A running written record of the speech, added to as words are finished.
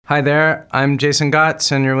Hi there, I'm Jason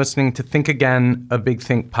Gotts, and you're listening to Think Again, a Big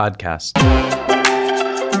Think podcast.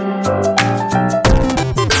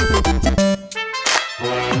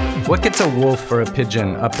 What gets a wolf or a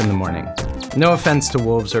pigeon up in the morning? No offense to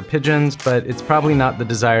wolves or pigeons, but it's probably not the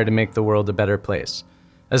desire to make the world a better place.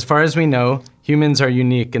 As far as we know, humans are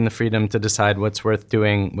unique in the freedom to decide what's worth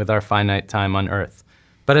doing with our finite time on Earth.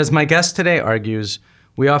 But as my guest today argues,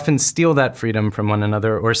 we often steal that freedom from one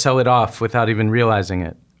another or sell it off without even realizing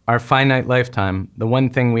it. Our finite lifetime, the one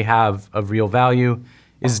thing we have of real value,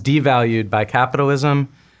 is devalued by capitalism,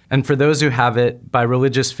 and for those who have it, by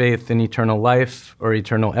religious faith in eternal life, or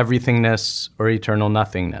eternal everythingness, or eternal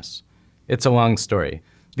nothingness. It's a long story.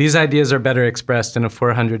 These ideas are better expressed in a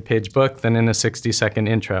 400-page book than in a 60-second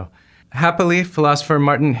intro. Happily, philosopher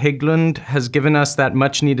Martin Hägglund has given us that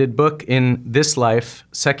much-needed book in This Life,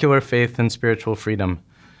 Secular Faith and Spiritual Freedom.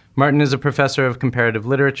 Martin is a professor of comparative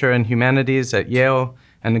literature and humanities at Yale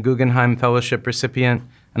and a Guggenheim Fellowship recipient,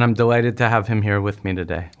 and I'm delighted to have him here with me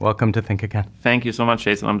today. Welcome to Think Again. Thank you so much,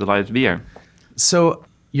 Jason. I'm delighted to be here. So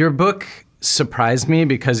your book surprised me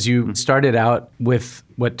because you started out with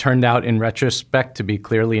what turned out in retrospect to be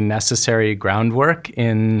clearly necessary groundwork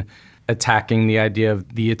in attacking the idea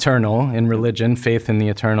of the eternal in religion, faith in the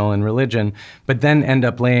eternal in religion, but then end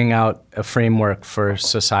up laying out a framework for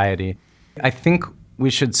society. I think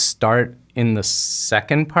we should start in the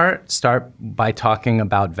second part, start by talking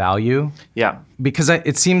about value. Yeah. Because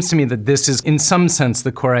it seems to me that this is, in some sense,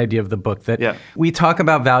 the core idea of the book, that we talk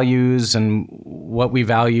about values and what we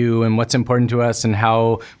value and what's important to us and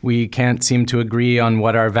how we can't seem to agree on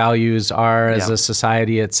what our values are as a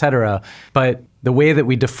society, et cetera. But the way that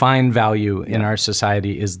we define value in our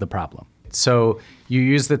society is the problem. So you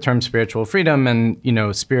use the term spiritual freedom,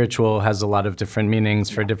 and spiritual has a lot of different meanings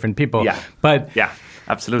for different people.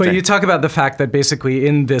 Absolutely. But you talk about the fact that basically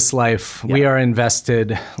in this life, we are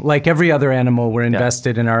invested, like every other animal, we're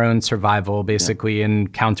invested in our own survival, basically in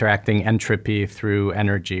counteracting entropy through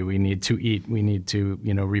energy. We need to eat, we need to,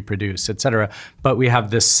 reproduce, et cetera. But we have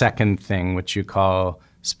this second thing, which you call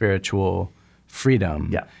spiritual freedom.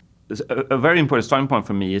 Yeah. A very important starting point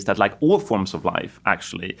for me is that like all forms of life,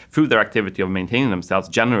 actually, through their activity of maintaining themselves,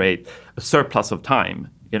 generate a surplus of time.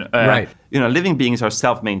 Living beings are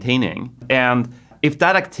self-maintaining. And if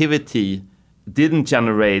that activity didn't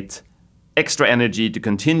generate extra energy to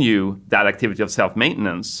continue that activity of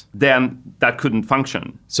self-maintenance, then that couldn't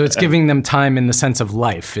function. So it's giving them time in the sense of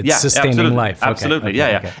life. It's sustaining life. Absolutely,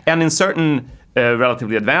 okay. And in certain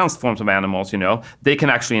relatively advanced forms of animals, they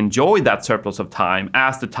can actually enjoy that surplus of time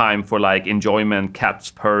as the time for like enjoyment,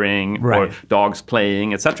 cats purring or dogs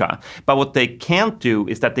playing, etc. But what they can't do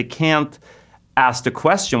is that they can't ask the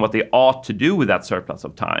question what they ought to do with that surplus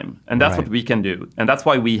of time. And that's what we can do. And that's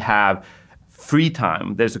why we have free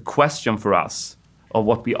time. There's a question for us of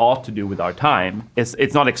what we ought to do with our time.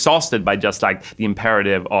 It's not exhausted by just like the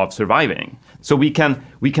imperative of surviving. So we can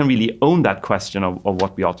really own that question of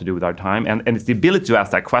what we ought to do with our time. And it's the ability to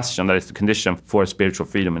ask that question that is the condition for spiritual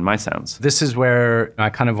freedom in my sense. This is where I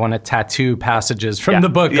kind of want to tattoo passages from the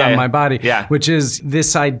book on my body, which is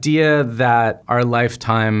this idea that our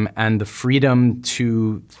lifetime and the freedom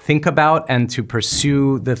to think about and to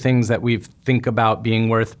pursue the things that we think about being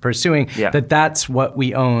worth pursuing, that's what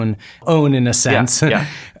we own in a sense.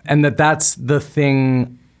 And that's the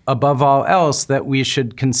thing above all else that we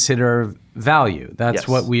should consider value. That's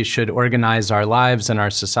what we should organize our lives and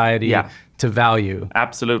our society to value.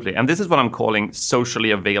 Absolutely. And this is what I'm calling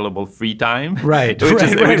socially available free time. Which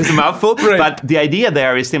is a mouthful. But the idea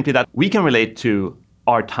there is simply that we can relate to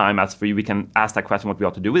our time as free. We can ask that question what we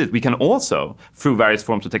ought to do with it. We can also, through various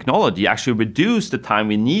forms of technology, actually reduce the time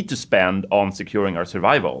we need to spend on securing our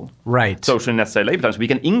survival. Socially necessary labor time. So we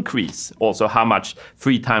can increase also how much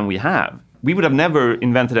free time we have. We would have never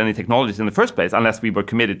invented any technologies in the first place unless we were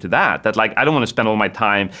committed to that. That like, I don't want to spend all my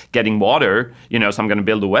time getting water, so I'm going to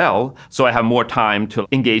build a well. So I have more time to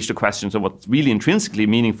engage the questions of what's really intrinsically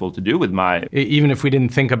meaningful to do with my... Even if we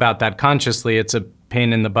didn't think about that consciously, it's a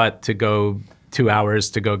pain in the butt to go 2 hours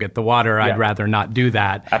to go get the water. I'd rather not do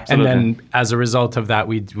that. Absolutely. And then as a result of that,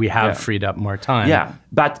 we have freed up more time. Yeah,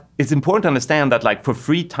 but it's important to understand that like for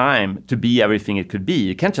free time to be everything it could be,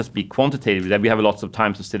 it can't just be quantitative, that we have lots of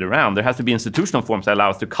time to sit around. There has to be institutional forms that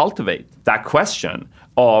allow us to cultivate that question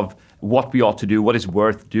of what we ought to do, what is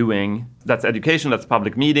worth doing. That's education, that's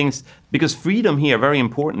public meetings. Because freedom here, very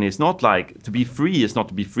important, is not like, to be free is not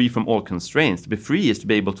to be free from all constraints. To be free is to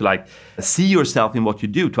be able to like see yourself in what you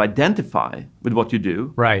do, to identify with what you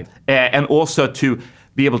do. Right. And also to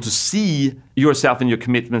be able to see yourself and your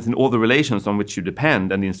commitments in all the relations on which you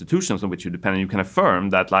depend and the institutions on which you depend, and you can affirm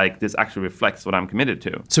that like this actually reflects what I'm committed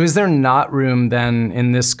to. So is there not room then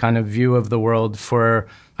in this kind of view of the world for,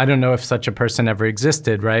 I don't know if such a person ever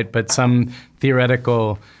existed, right? But some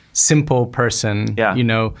theoretical simple person,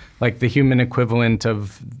 like the human equivalent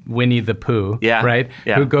of Winnie the Pooh, right?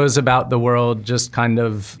 Yeah. Who goes about the world just kind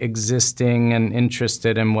of existing and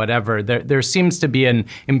interested in whatever. There seems to be an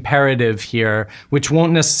imperative here, which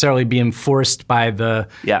won't necessarily be enforced by the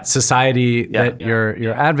society that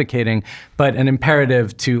you're advocating, but an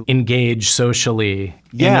imperative to engage socially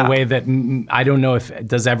in a way that I don't know if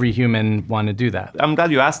does every human want to do that. I'm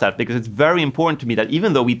glad you asked that, because it's very important to me that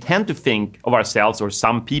even though we tend to think of ourselves or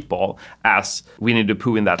some people as Winnie the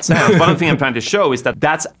Pooh in that sense, one thing I'm trying to show is that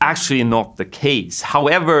that's actually not the case.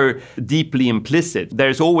 However deeply implicit,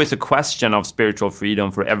 there's always a question of spiritual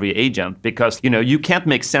freedom for every agent, because you can't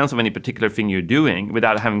make sense of any particular thing you're doing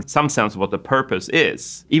without having some sense of what the purpose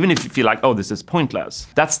is. Even if you feel like, oh, this is pointless,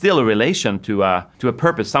 that's still a relation to a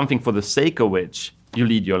purpose, something for the sake of which you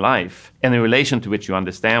lead your life, and in relation to which you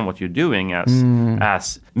understand what you're doing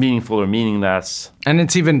as meaningful or meaningless. And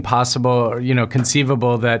it's even possible,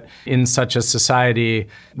 conceivable that in such a society,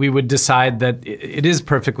 we would decide that it is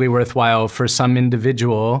perfectly worthwhile for some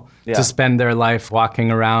individual to spend their life walking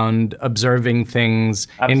around, observing things,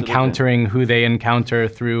 encountering who they encounter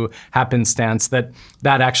through happenstance, that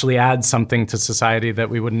actually adds something to society that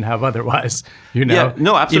we wouldn't have otherwise, Yeah,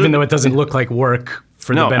 no, absolutely. Even though it doesn't look like work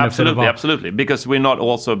for the benefit of all. Absolutely. Because we're not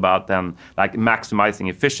also about then like maximizing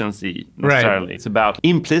efficiency necessarily. Right. It's about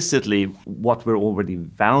implicitly what we're already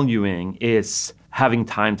valuing is having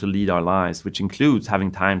time to lead our lives, which includes having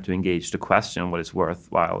time to engage the question what is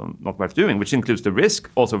worthwhile and not worth doing, which includes the risk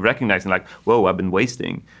also of recognizing like, whoa, I've been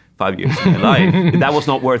wasting 5 years of my life. That was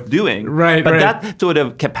not worth doing. Right. That sort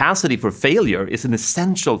of capacity for failure is an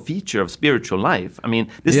essential feature of spiritual life. I mean,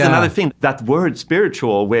 this is another thing, that word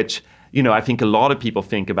spiritual, which I think a lot of people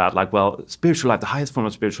think about like, well, spiritual life, the highest form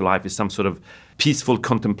of spiritual life is some sort of peaceful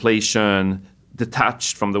contemplation,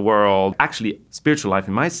 detached from the world. Actually, spiritual life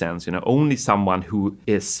in my sense, only someone who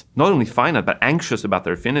is not only finite, but anxious about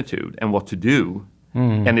their finitude and what to do,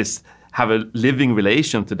 and have a living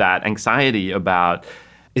relation to that anxiety about,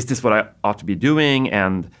 is this what I ought to be doing?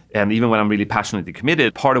 And even when I'm really passionately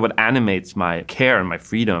committed, part of what animates my care and my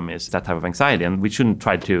freedom is that type of anxiety. And we shouldn't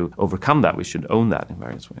try to overcome that. We should own that in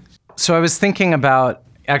various ways. So I was thinking about,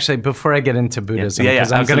 actually, before I get into Buddhism,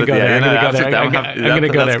 because I'm going to go there. I'm going to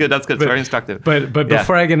go there. That's good. It's very instructive. But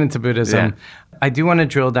before I get into Buddhism, I do want to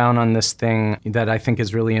drill down on this thing that I think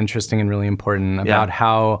is really interesting and really important about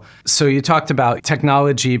how, so you talked about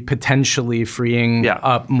technology potentially freeing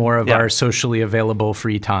up more of our socially available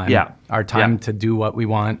free time, our time to do what we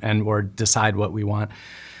want or decide what we want.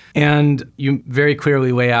 And you very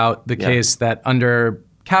clearly lay out the case that under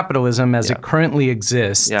capitalism as it currently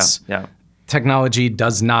exists, technology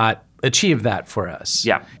does not achieve that for us.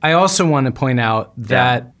 I also want to point out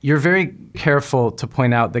that you're very careful to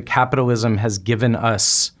point out that capitalism has given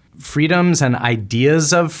us freedoms and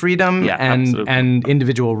ideas of freedom and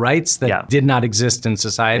individual rights that did not exist in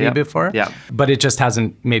society before, but it just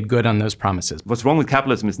hasn't made good on those promises. What's wrong with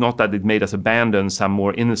capitalism is not that it made us abandon some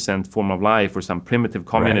more innocent form of life or some primitive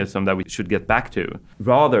communism that we should get back to.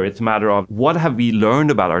 Rather, it's a matter of what have we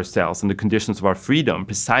learned about ourselves and the conditions of our freedom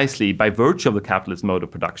precisely by virtue of the capitalist mode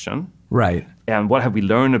of production. Right. And what have we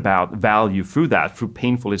learned about value through that, through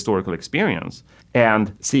painful historical experience?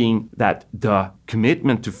 And seeing that the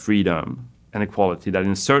commitment to freedom and equality that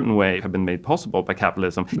in a certain way have been made possible by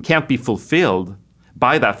capitalism can't be fulfilled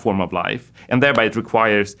by that form of life, and thereby it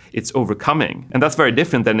requires its overcoming. And that's very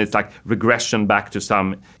different than it's like regression back to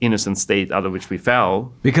some innocent state out of which we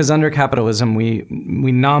fell. Because under capitalism, we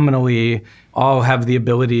nominally all have the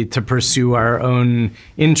ability to pursue our own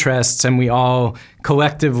interests, and we all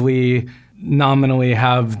collectively nominally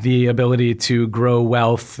have the ability to grow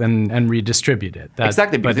wealth and redistribute it.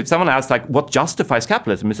 Exactly, because if someone asks, like, what justifies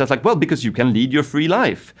capitalism? It says, like, well, because you can lead your free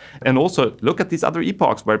life. And also, look at these other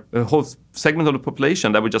epochs where a whole segment of the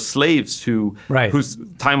population that were just slaves whose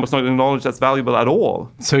time was not acknowledged as valuable at all.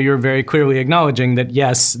 So you're very clearly acknowledging that,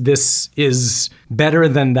 yes, this is better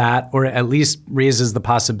than that, or at least raises the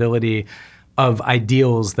possibility of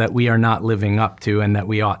ideals that we are not living up to and that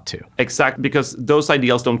we ought to. Exactly, because those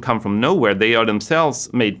ideals don't come from nowhere. They are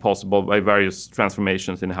themselves made possible by various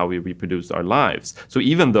transformations in how we reproduce our lives. So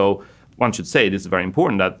even though one should say, this is very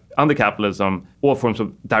important, that under capitalism, all forms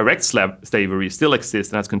of direct slavery still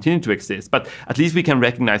exist and has continued to exist, but at least we can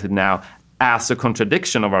recognize it now as a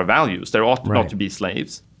contradiction of our values. There ought not to be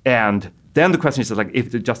slaves. And then the question is like,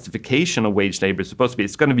 if the justification of wage labor is supposed to be,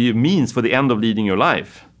 it's going to be a means for the end of leading your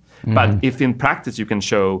life. Mm-hmm. But if in practice you can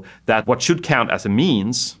show that what should count as a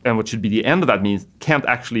means and what should be the end of that means can't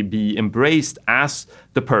actually be embraced as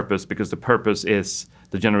the purpose, because the purpose is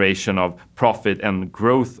the generation of profit and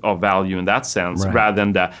growth of value in that sense, rather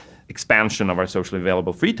than the expansion of our socially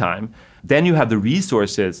available free time, then you have the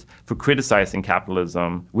resources for criticizing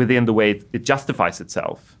capitalism within the way it justifies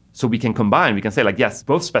itself. So we can combine, we can say like, yes,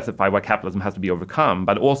 both specify why capitalism has to be overcome,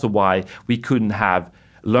 but also why we couldn't have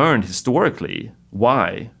learned historically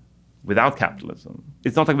why without capitalism.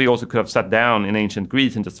 It's not like we also could have sat down in ancient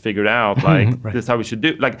Greece and just figured out like, this is how we should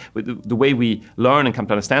do. Like the way we learn and come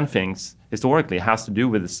to understand things historically has to do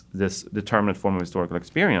with this determinate form of historical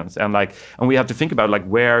experience. And we have to think about like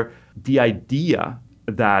where the idea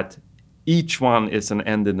that each one is an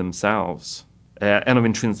end in themselves and of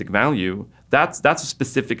intrinsic value, that's a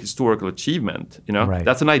specific historical achievement.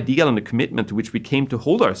 That's an ideal and a commitment to which we came to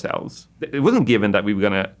hold ourselves. It wasn't given that we were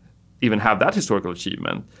going to even have that historical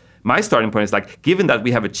achievement. My starting point is like, given that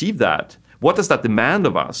we have achieved that, what does that demand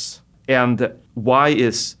of us? And why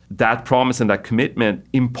is that promise and that commitment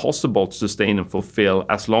impossible to sustain and fulfill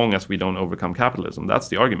as long as we don't overcome capitalism? That's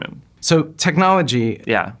the argument. So technology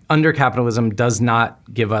under capitalism does not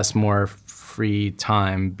give us more free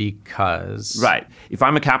time because... Right. If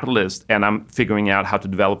I'm a capitalist and I'm figuring out how to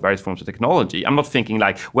develop various forms of technology, I'm not thinking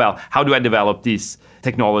like, well, how do I develop these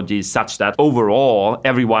technologies such that overall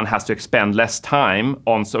everyone has to expend less time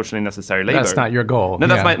on socially necessary labor? That's not your goal. No,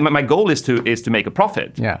 that's my goal is to make a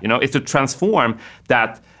profit. Yeah. Is to transform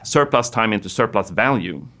that surplus time into surplus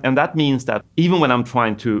value. And that means that even when I'm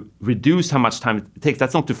trying to reduce how much time it takes,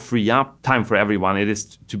 that's not to free up time for everyone. It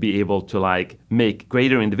is to be able to like make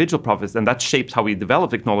greater individual profits, and that shapes how we develop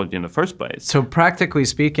technology in the first place. So practically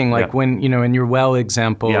speaking, like when, in your well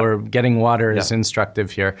example or getting water is instructive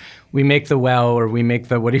here. We make the well, or we make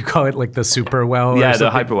the, what do you call it, like the super well? Yeah, the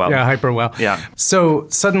hyper well. Yeah, hyper well. Yeah. So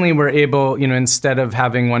suddenly we're able, instead of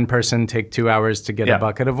having one person take 2 hours to get a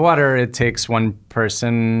bucket of water, it takes one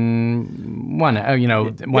person 1 hour.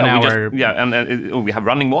 And we have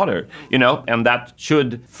running water, and that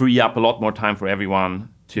should free up a lot more time for everyone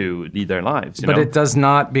to lead their lives. But it does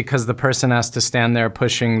not, because the person has to stand there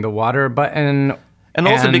pushing the water button. And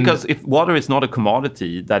also because if water is not a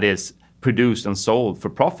commodity that is produced and sold for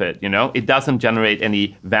profit, it doesn't generate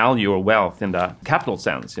any value or wealth in the capital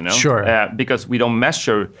sense, Sure. Because we don't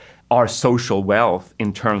measure our social wealth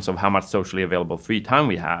in terms of how much socially available free time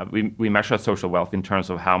we have. We measure social wealth in terms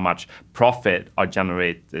of how much profit are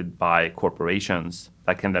generated by corporations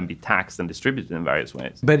that can then be taxed and distributed in various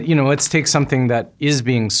ways. But, let's take something that is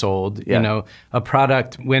being sold, a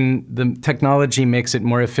product. When the technology makes it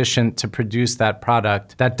more efficient to produce that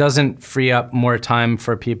product, that doesn't free up more time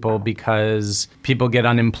for people because people get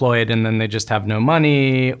unemployed and then they just have no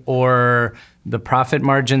money, or the profit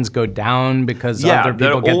margins go down because other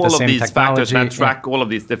people get the same technology. Yeah, there are all of these factors that track all of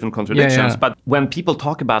these different contradictions. But when people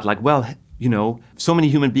talk about like, well, so many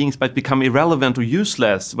human beings might become irrelevant or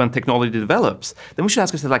useless when technology develops, then we should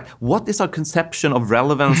ask ourselves, like, what is our conception of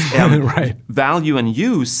relevance and value and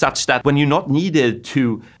use such that when you're not needed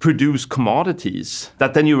to produce commodities,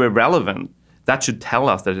 that then you're irrelevant? That should tell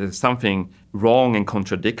us that there's something wrong and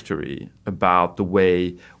contradictory about the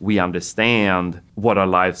way we understand what our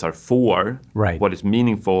lives are for, what is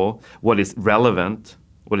meaningful, what is relevant,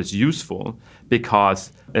 what is useful,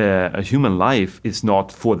 because a human life is not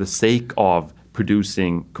for the sake of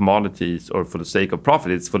producing commodities or for the sake of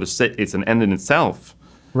profit. It's an end in itself.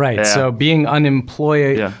 Right. So being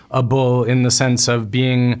unemployable in the sense of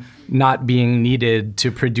not being needed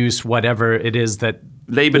to produce whatever it is that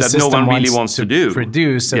labor that no one really wants to do.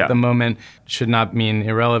 Produce at the moment should not mean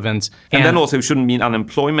irrelevance. And then also it shouldn't mean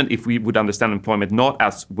unemployment if we would understand employment not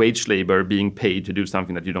as wage labor being paid to do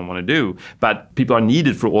something that you don't want to do, but people are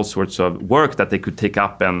needed for all sorts of work that they could take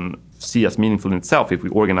up and see as meaningful in itself if we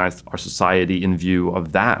organize our society in view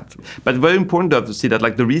of that. But very important to see that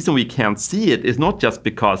like the reason we can't see it is not just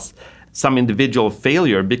because some individual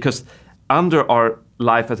failure, because under our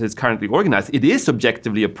life as it's currently organized, it is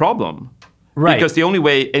subjectively a problem. Right. Because the only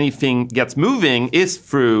way anything gets moving is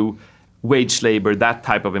through wage labor, that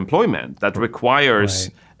type of employment that requires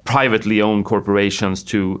privately owned corporations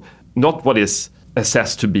to not what is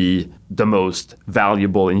assessed to be the most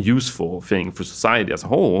valuable and useful thing for society as a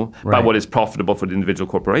whole, but what is profitable for the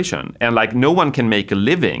individual corporation. And like no one can make a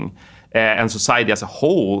living and society as a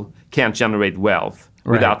whole can't generate wealth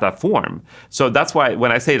without that form. So that's why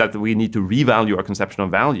when I say that we need to revalue our conception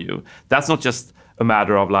of value, that's not just a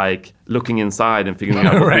matter of like looking inside and figuring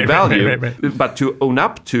out what we value, but to own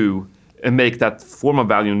up to make that form of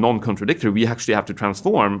value non-contradictory, we actually have to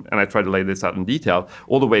transform, and I try to lay this out in detail,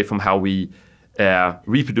 all the way from how we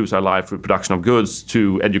reproduce our life through production of goods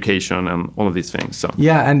to education and all of these things. So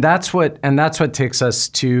yeah, and that's what takes us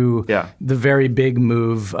to the very big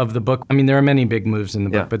move of the book. I mean, there are many big moves in the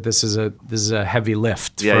book, but this is a heavy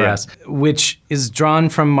lift for us, which is drawn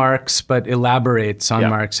from Marx but elaborates on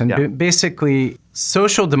Marx. And basically,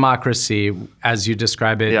 social democracy, as you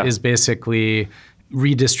describe it, is basically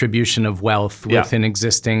redistribution of wealth within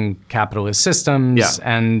existing capitalist systems,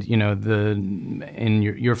 and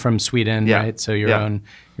you're from Sweden, right? So your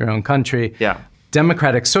own country.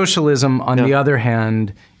 Democratic socialism, on the other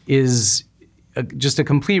hand, is just a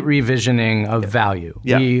complete revisioning of value.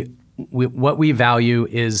 What we value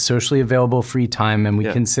is socially available free time, and we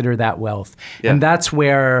consider that wealth, and that's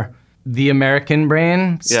where the American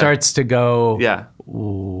brain starts to go.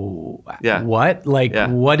 What? Like,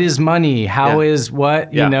 what is money? How is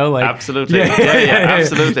what? You know, like absolutely,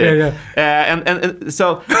 absolutely. And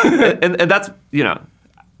so, and that's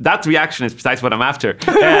that reaction is precisely what I'm after.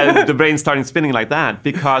 The brain starting spinning like that,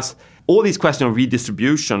 because all these questions of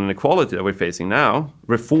redistribution and equality that we're facing now,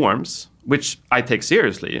 reforms, which I take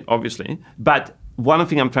seriously, obviously, but one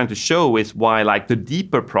thing I'm trying to show is why, like, the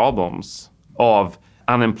deeper problems of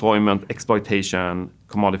unemployment, exploitation,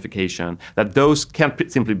 commodification, that those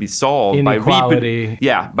can't simply be solved by reproducing,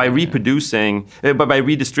 by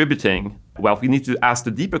redistributing wealth. We need to ask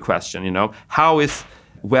the deeper question, how is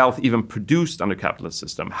wealth even produced under capitalist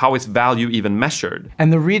system? How is value even measured?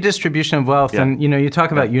 And the redistribution of wealth, and you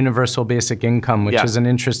talk about universal basic income, which is an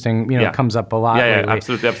interesting, comes up a lot lately.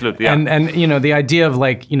 Absolutely. And the idea of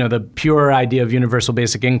the pure idea of universal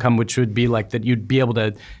basic income, which would be like that you'd be able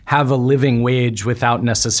to have a living wage without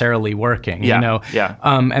necessarily working,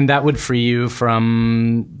 and that would free you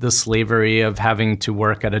from the slavery of having to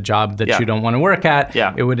work at a job that you don't want to work at.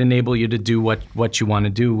 It would enable you to do what you want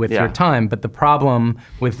to do with your time. But the problem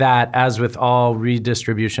with that, as with all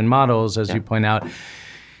redistribution models, as you point out,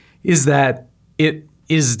 is that it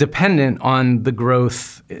is dependent on the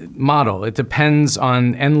growth model. It depends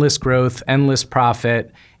on endless growth, endless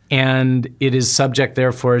profit, and it is subject,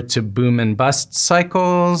 therefore, to boom and bust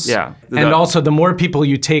cycles. And also, the more people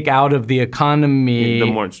you take out of the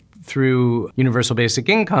economy through universal basic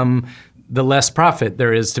income, the less profit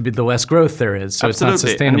there is to be, the less growth there is. So it's not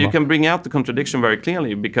sustainable. And you can bring out the contradiction very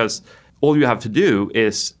clearly, because all you have to do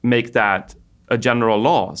is make that a general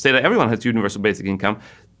law. Say that everyone has universal basic income.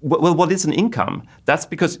 Well, what is an income? That's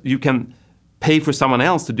because you can pay for someone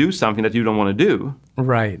else to do something that you don't want to do.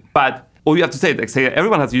 Right. But all you have to say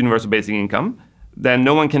everyone has universal basic income, then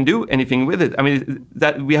no one can do anything with it. I mean,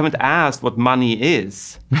 that we haven't asked what money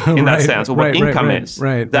is in that sense, or what income is.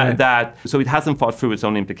 So it hasn't thought through its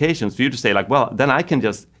own implications. For you to say, like, well, then I can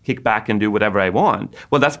just kick back and do whatever I want.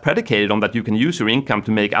 Well, that's predicated on that you can use your income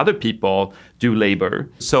to make other people do labor.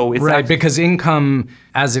 So it's because income,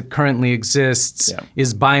 as it currently exists,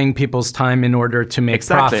 is buying people's time in order to make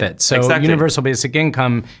profit. So universal basic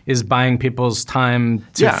income is buying people's time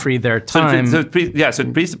to free their time. So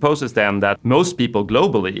it presupposes then that most people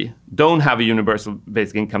globally don't have a universal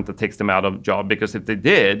basic income that takes them out of a job, because if they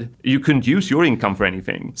did, you couldn't use your income for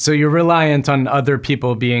anything. So you're reliant on other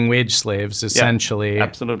people being wage slaves, essentially.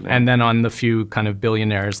 Absolutely. And then on the few kind of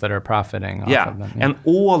billionaires that are profiting off of them. And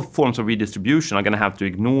all forms of redistribution are going to have to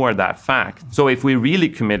ignore that fact. So if we're really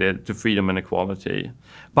committed to freedom and equality,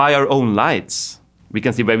 by our own lights, we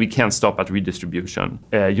can see where we can't stop at redistribution.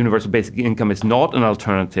 Universal basic income is not an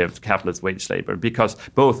alternative to capitalist wage labor, because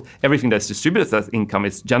both everything that's distributed as income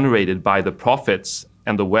is generated by the profits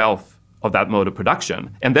and the wealth of that mode of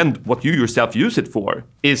production. And then what you yourself use it for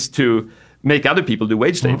is to make other people do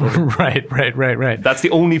wage labor. Right. That's the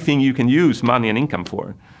only thing you can use money and income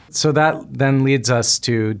for. So that then leads us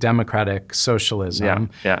to democratic socialism,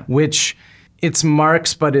 which it's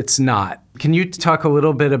Marx, but it's not. Can you talk a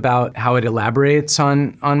little bit about how it elaborates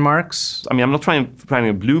on Marx? I mean, I'm not trying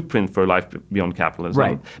a blueprint for life beyond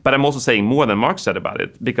capitalism, but I'm also saying more than Marx said about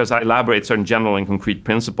it, because I elaborate certain general and concrete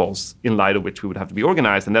principles in light of which we would have to be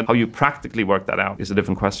organized, and then how you practically work that out is a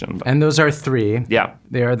different question. But. And those are three.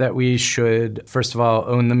 They are that we should, first of all,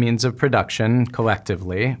 own the means of production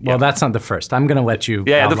collectively. Well, that's not the first. I'm going to let you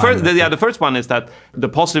the first one is that the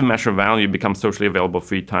positive measure of value becomes socially available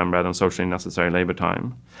free time rather than socially necessary labor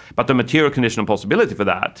time. But the material conditional possibility for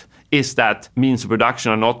that is that means of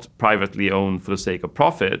production are not privately owned for the sake of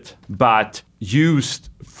profit, but used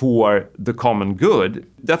for the common good.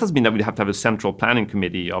 That doesn't mean that we have to have a central planning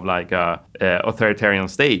committee of like a authoritarian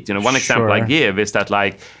state. One example I give is that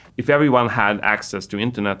if everyone had access to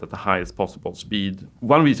internet at the highest possible speed,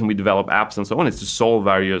 one reason we develop apps and so on is to solve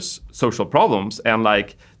various social problems. And like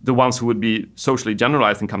the ones who would be socially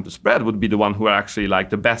generalized and come to spread would be the one who are actually like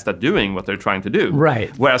the best at doing what they're trying to do. Right.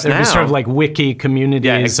 Whereas there'd now, be sort of like wiki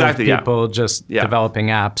communities of people just developing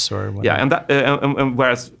apps or whatever. Yeah, and that, and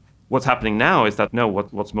whereas what's happening now is that no,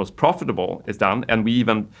 what's most profitable is done, and we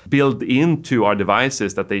even build into our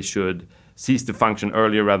devices that they should cease to function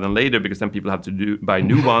earlier rather than later, because then people have to buy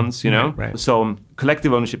new ones, you know? Right. So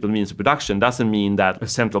collective ownership of means of production doesn't mean that a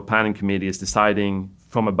central planning committee is deciding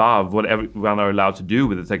from above what everyone are allowed to do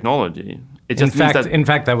with the technology. It just in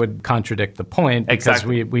fact, that would contradict the point, because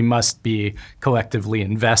we must be collectively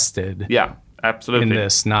invested. Yeah. Absolutely. In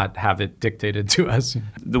this, not have it dictated to us.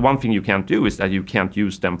 The one thing you can't do is that you can't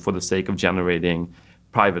use them for the sake of generating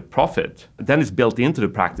private profit. Then it's built into the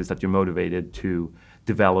practice that you're motivated to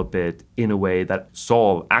develop it in a way that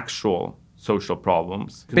solve actual social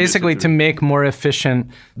problems. Basically, to make more efficient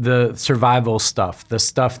the survival stuff, the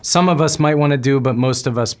stuff some of us might want to do, but most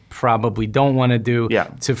of us probably don't want to do,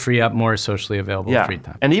 to free up more socially available free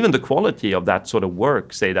time. And even the quality of that sort of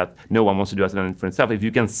work, say that no one wants to do it for himself, if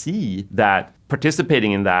you can see that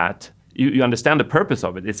participating in that, you understand the purpose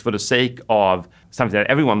of it. It's for the sake of something that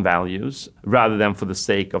everyone values, rather than for the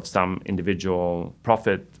sake of some individual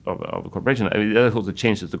profit of a corporation. I mean, that also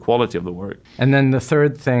changes the quality of the work. And then the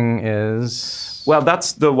third thing is? Well,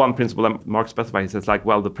 that's the one principle that Marx specifies. He says, like,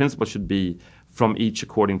 well, the principle should be from each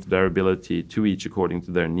according to their ability, to each according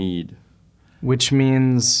to their need. Which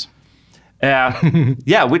means?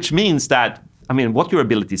 Which means that, I mean, what your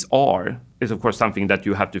abilities are is, of course, something that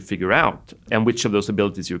you have to figure out. And which of those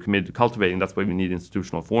abilities you're committed to cultivating, that's why we need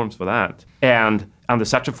institutional forms for that. And under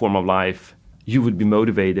such a form of life, you would be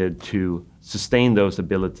motivated to sustain those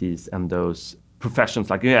abilities and those professions.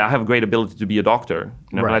 Like, I have a great ability to be a doctor.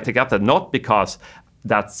 You know, right. And I take out that not because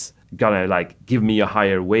that's gonna like give me a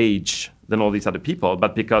higher wage than all these other people,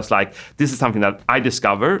 but because like this is something that I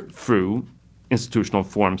discover through institutional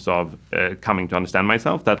forms of coming to understand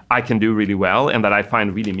myself, that I can do really well and that I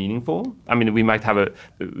find really meaningful. I mean, we might have a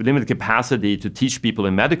limited capacity to teach people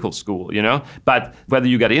in medical school, you know, but whether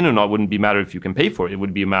you get in or not wouldn't be a matter if you can pay for it. It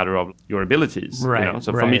would be a matter of your abilities, right, you know?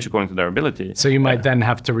 So from each according to their ability. So you might then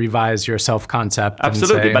have to revise your self-concept.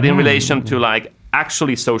 Absolutely, and say, but in relation to like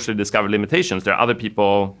actually socially discovered limitations, there are other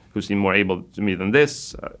people who seem more able to me than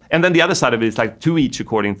this. And then the other side of it is like to each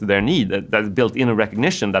according to their need, that's built in a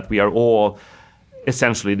recognition that we are all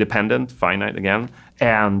essentially dependent, finite again,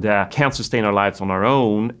 and can't sustain our lives on our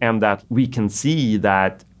own, and that we can see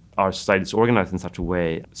that our society is organized in such a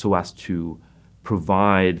way so as to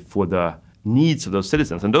provide for the needs of those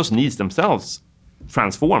citizens. And those needs themselves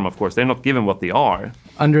transform, of course. They're not given what they are.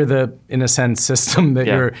 Under the, in a sense, system that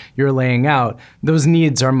you're laying out, those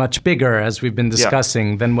needs are much bigger, as we've been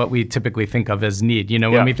discussing, than what we typically think of as need. You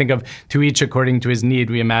know, when we think of to each according to his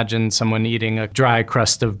need, we imagine someone eating a dry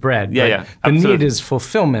crust of bread. The need is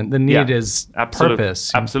fulfillment. The need is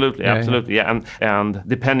purpose. Absolutely. And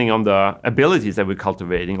depending on the abilities that we're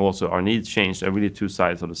cultivating, also our needs change. They're really two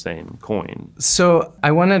sides of the same coin. So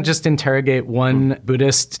I want to just interrogate one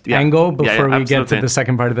Buddhist angle before we get to the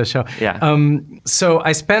second part of the show. So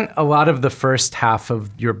I spent a lot of the first half of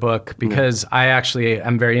your book, because I actually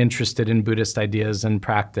am very interested in Buddhist ideas and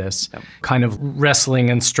practice, kind of wrestling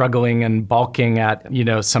and struggling and balking at, you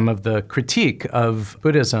know, some of the critique of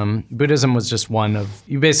Buddhism. Buddhism was just one of,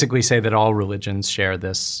 you basically say that all religions share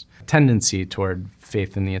this tendency toward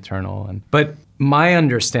faith in the eternal. But my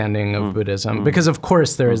understanding of Buddhism, because of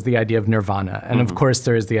course there is the idea of nirvana, and of course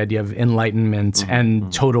there is the idea of enlightenment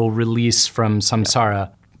and total release from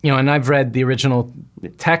samsara. You know, and I've read the original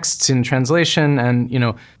texts in translation, and, you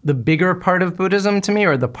know, the bigger part of Buddhism to me,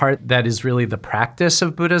 or the part that is really the practice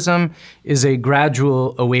of Buddhism, is a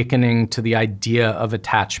gradual awakening to the idea of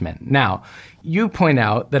attachment. Now, you point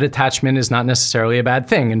out that attachment is not necessarily a bad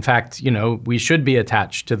thing. In fact, you know, we should be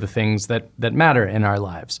attached to the things that matter in our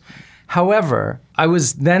lives. However, I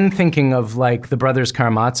was then thinking of like the brothers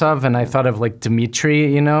Karamazov, and I thought of like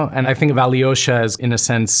Dmitri, you know, and I think of Alyosha as, in a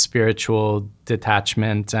sense, spiritual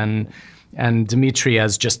detachment, and Dmitri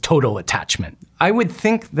as just total attachment. I would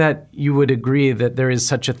think that you would agree that there is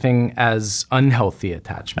such a thing as unhealthy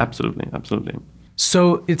attachment. Absolutely.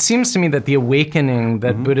 So it seems to me that the awakening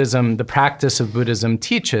that Buddhism, the practice of Buddhism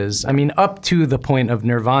teaches, I mean, up to the point of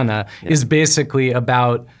nirvana, is basically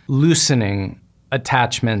about loosening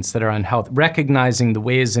attachments that are unhealthy, recognizing the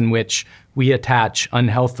ways in which we attach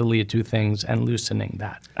unhealthily to things and loosening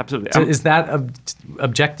that. Absolutely. So is that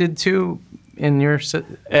objected to in your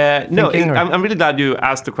No, I'm really glad you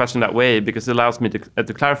asked the question that way, because it allows me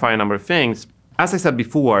to clarify a number of things. As I said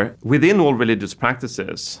before, within all religious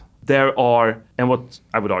practices, there are, and what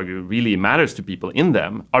I would argue really matters to people in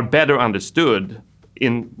them, are better understood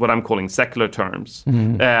in what I'm calling secular terms.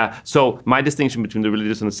 So my distinction between the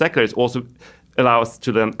religious and the secular is also allow us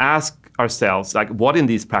to then ask ourselves, like, what in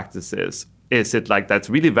these practices is it like that's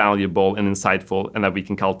really valuable and insightful and that we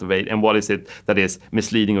can cultivate, and what is it that is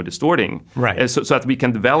misleading or distorting? Right. So that we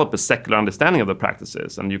can develop a secular understanding of the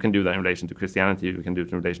practices, and you can do that in relation to Christianity, you can do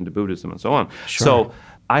it in relation to Buddhism, and so on. Sure. So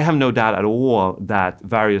I have no doubt at all that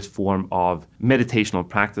various forms of meditational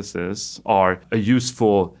practices are a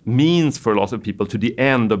useful means for a lot of people to the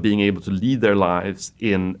end of being able to lead their lives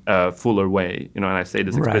in a fuller way. And I say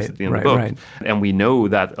this explicitly in the book. Right. And we know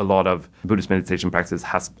that a lot of Buddhist meditation practices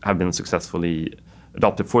have been successfully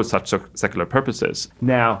adopted for such secular purposes.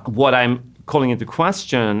 Now, what I'm calling into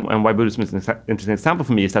question, and why Buddhism is an interesting example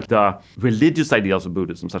for me, is that the religious ideals of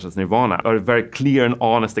Buddhism, such as nirvana, are a very clear and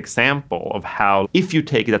honest example of how, if you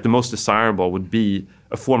take it that the most desirable would be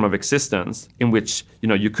a form of existence in which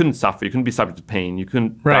you couldn't suffer, you couldn't be subject to pain, you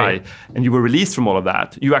couldn't die, and you were released from all of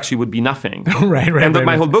that, you actually would be nothing.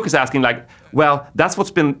 My whole book is asking, like, well, that's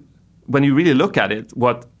what's been, when you really look at it,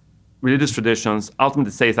 what religious traditions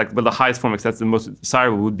ultimately say is like, well, the highest form of existence, the most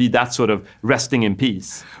desirable, would be that sort of resting in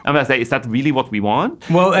peace. I'm going to say, is that really what we want?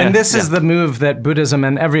 Well, and this is the move that Buddhism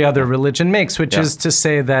and every other religion makes, which is to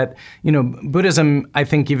say that, Buddhism, I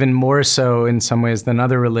think even more so in some ways than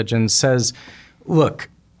other religions, says, look,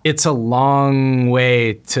 it's a long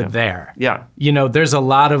way to there. Yeah. There's a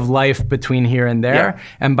lot of life between here and there. Yeah.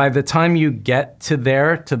 And by the time you get to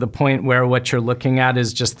there, to the point where what you're looking at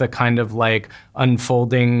is just the kind of like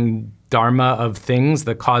unfolding dharma of things,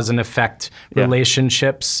 the cause and effect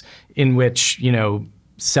relationships in which,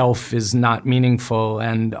 self is not meaningful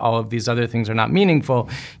and all of these other things are not meaningful,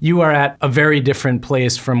 you are at a very different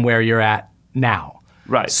place from where you're at now.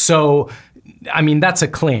 Right. So, I mean, that's a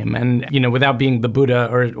claim, and without being the Buddha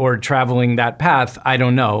or traveling that path, I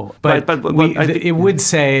don't know. But it would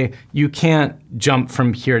say you can't jump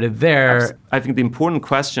from here to there. I think the important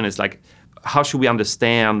question is like, how should we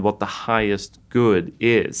understand what the highest good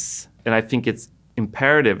is? And I think it's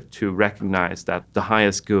imperative to recognize that the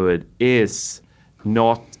highest good is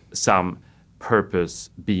not some purpose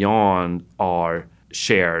beyond our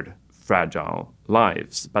shared fragile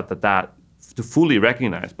lives, but that to fully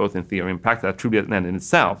recognize, both in theory and practice, that truly an end in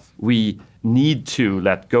itself, we need to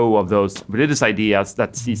let go of those religious ideas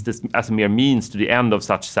that sees this as a mere means to the end of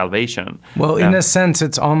such salvation. Well, in a sense,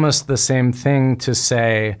 it's almost the same thing to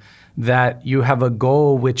say that you have a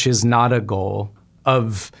goal which is not a goal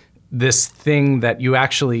of this thing that you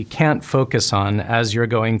actually can't focus on as you're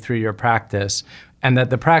going through your practice, and that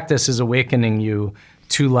the practice is awakening you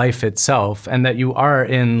to life itself, and that you are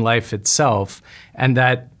in life itself, and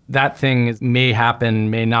that thing may happen,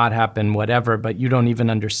 may not happen, whatever, but you don't even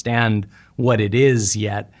understand what it is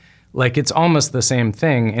yet. Like, it's almost the same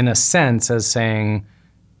thing in a sense as saying,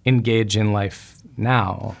 engage in life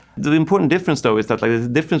now. The important difference, though, is that there's a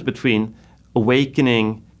difference between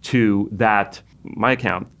awakening to that, my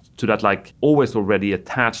account, to that always already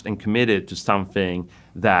attached and committed to something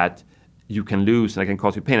that you can lose and it can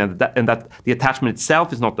cause you pain, and that the attachment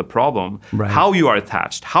itself is not the problem. Right. How you are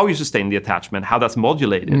attached, how you sustain the attachment, how that's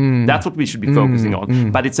modulated, that's what we should be focusing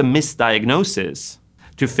on. But it's a misdiagnosis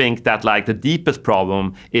to think that the deepest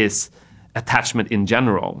problem is attachment in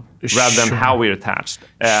general, rather than how we're attached.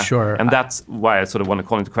 And that's why I sort of want to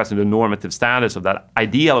call into question the normative status of that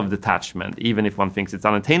ideal of detachment. Even if one thinks it's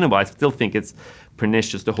unattainable, I still think it's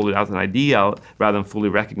pernicious to hold it out as an ideal rather than fully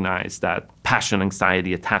recognize that passion,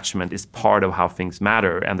 anxiety, attachment is part of how things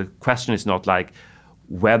matter. And the question is not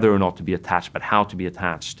whether or not to be attached, but how to be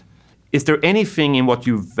attached. Is there anything in what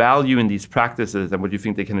you value in these practices and what you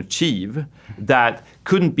think they can achieve that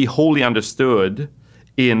couldn't be wholly understood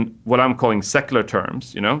in what I'm calling secular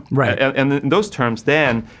terms, Right. And in those terms,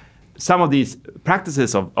 then some of these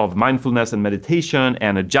practices of mindfulness and meditation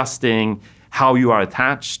and adjusting how you are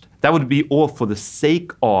attached, that would be all for the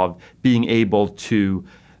sake of being able to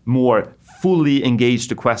more fully engage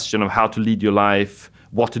the question of how to lead your life,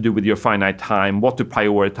 what to do with your finite time, what to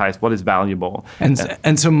prioritize, what is valuable.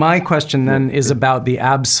 And so my question then is about the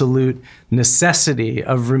absolute necessity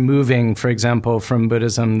of removing, for example, from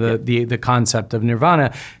Buddhism, the concept of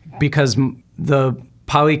nirvana, because the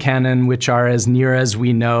Pali Canon, which are as near as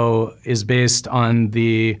we know, is based on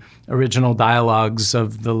the original dialogues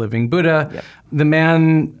of the living Buddha. Yep. The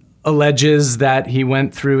man alleges that he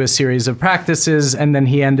went through a series of practices and then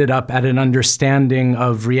he ended up at an understanding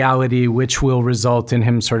of reality, which will result in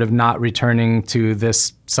him sort of not returning to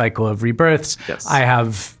this cycle of rebirths. Yes. I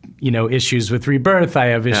have, issues with rebirth, I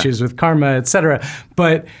have issues with karma, etc.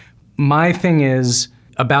 But my thing is,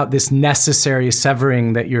 about this necessary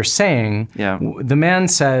severing that you're saying. Yeah. The man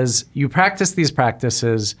says, you practice these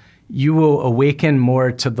practices, you will awaken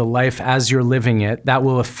more to the life as you're living it. That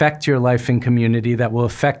will affect your life in community. That will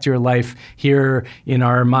affect your life here in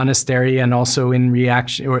our monastery and also in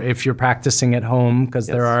reaction, or if you're practicing at home, because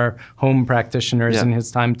there are home practitioners in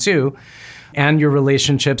his time too, and your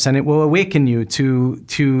relationships, and it will awaken you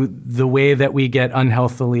to the way that we get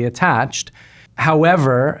unhealthily attached.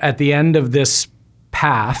 However, at the end of this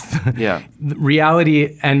path,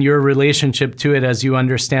 reality and your relationship to it as you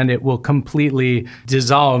understand it will completely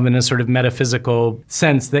dissolve in a sort of metaphysical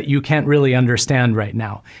sense that you can't really understand right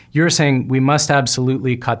now. You're saying we must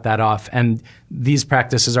absolutely cut that off, and these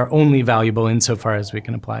practices are only valuable insofar as we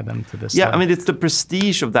can apply them to this. I mean, it's the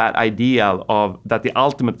prestige of that ideal of that the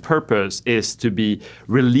ultimate purpose is to be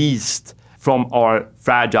released from our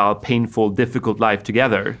fragile, painful, difficult life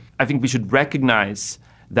together. I think we should recognize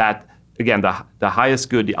that, again, the highest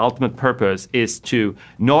good, the ultimate purpose is to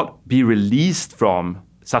not be released from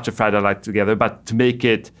such a fragile life together, but to make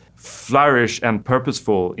it flourish and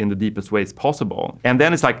purposeful in the deepest ways possible. And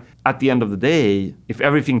then it's like, at the end of the day, if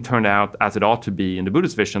everything turned out as it ought to be in the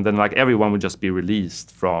Buddhist vision, then like everyone would just be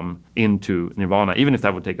released from into nirvana, even if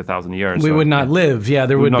that would take 1,000 years. We would not live. Yeah,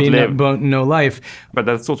 there would be no life. But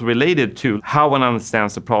that's also related to how one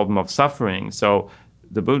understands the problem of suffering. So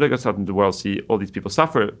the Buddha goes out into the world, see all these people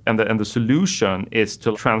suffer, and the solution is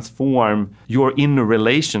to transform your inner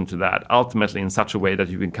relation to that, ultimately in such a way that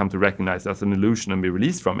you can come to recognize that's an illusion and be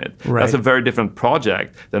released from it. Right. That's a very different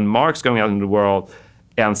project than Marx going out into the world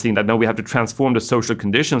and seeing that, no, we have to transform the social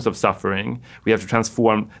conditions of suffering. We have to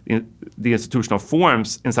transform the institutional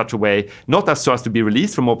forms in such a way, not as so as to be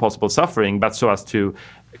released from all possible suffering, but so as to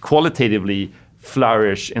qualitatively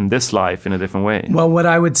flourish in this life in a different way. Well, what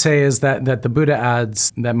I would say is that the Buddha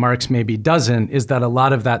adds that Marx maybe doesn't, is that a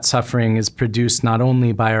lot of that suffering is produced not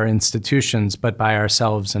only by our institutions, but by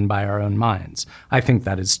ourselves and by our own minds. I think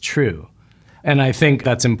that is true. And I think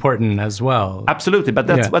that's important as well. Absolutely, but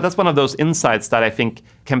that's one of those insights that I think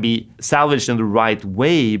can be salvaged in the right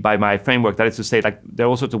way by my framework. That is to say, like, there are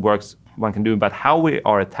all sorts of works one can do about how we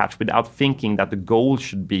are attached without thinking that the goal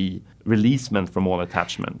should be releasement from all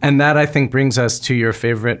attachment. And that, I think, brings us to your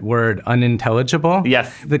favorite word, unintelligible.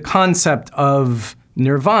 Yes. The concept of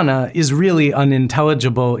nirvana is really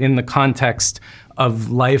unintelligible in the context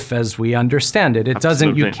of life as we understand it. It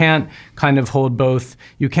doesn't, you can't kind of hold both.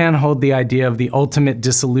 You can't hold the idea of the ultimate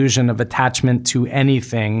disillusion of attachment to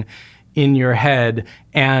anything in your head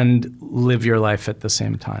and live your life at the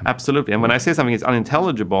same time. Absolutely. And when I say something is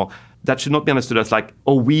unintelligible, that should not be understood as like,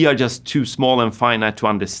 oh, we are just too small and finite to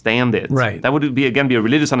understand it. Right. That would be a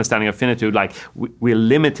religious understanding of finitude, like we're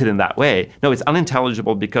limited in that way. No, it's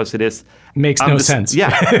unintelligible because it is... Makes no sense. Yeah,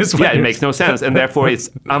 it makes no sense. And therefore it's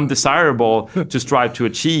undesirable to strive to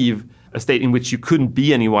achieve a state in which you couldn't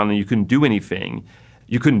be anyone and you couldn't do anything.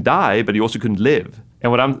 You couldn't die, but you also couldn't live.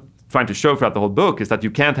 And what I'm trying to show throughout the whole book is that you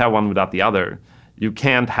can't have one without the other. You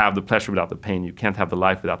can't have the pleasure without the pain. You can't have the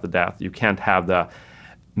life without the death. You can't have the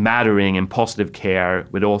mattering and positive care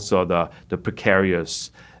with also the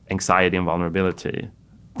precarious anxiety and vulnerability.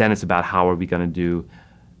 Then it's about how are we going to do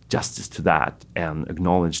justice to that and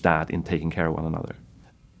acknowledge that in taking care of one another.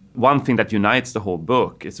 One thing that unites the whole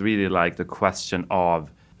book is really like the question of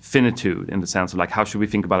finitude, in the sense of like, how should we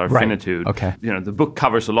think about our finitude? Okay. You know, the book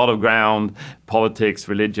covers a lot of ground, politics,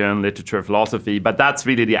 religion, literature, philosophy, but that's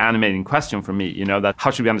really the animating question for me, you know, that how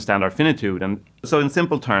should we understand our finitude? And so in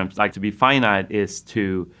simple terms, like to be finite is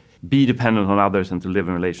to be dependent on others and to live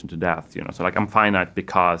in relation to death, you know. So like I'm finite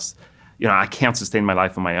because, you know, I can't sustain my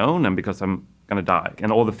life on my own and because I'm going to die.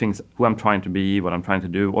 And all the things, who I'm trying to be, what I'm trying to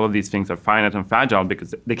do, all of these things are finite and fragile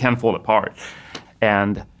because they can fall apart.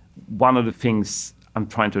 And one of the things I'm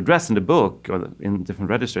trying to address in the book or in different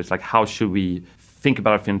registers, like how should we think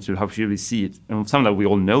about our finitude, how should we see it? And some that we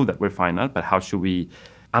all know that we're finite, but how should we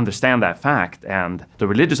understand that fact? And the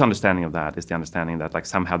religious understanding of that is the understanding that like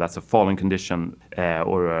somehow that's a fallen condition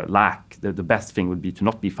or a lack. The best thing would be to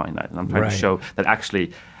not be finite. And I'm trying to show that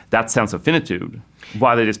actually that sense of finitude,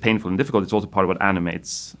 while it is painful and difficult, it's also part of what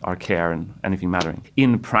animates our care and anything mattering.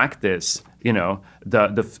 In practice, you know,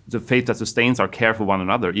 the faith that sustains our care for one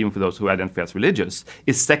another, even for those who identify as religious,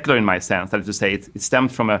 is secular in my sense. That is to say, it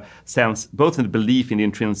stems from a sense both in the belief in the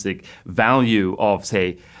intrinsic value of,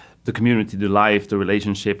 say, the community, the life, the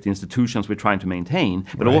relationship, the institutions we're trying to maintain,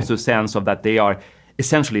 but also a sense of that they are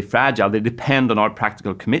essentially fragile. They depend on our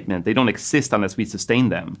practical commitment. They don't exist unless we sustain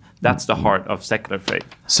them. That's the heart of secular faith.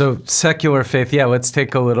 So secular faith, let's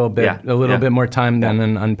take a little bit more time then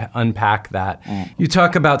and unpack that. You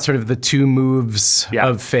talk about sort of the two moves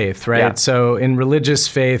of faith, right? Yeah. So in religious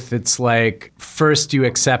faith, it's like first you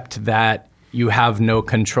accept that you have no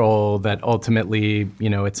control, that ultimately,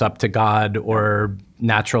 it's up to God or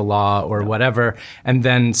natural law or whatever. And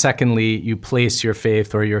then secondly, you place your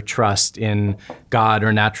faith or your trust in God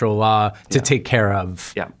or natural law to take care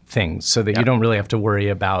of things so that you don't really have to worry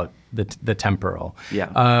about the temporal.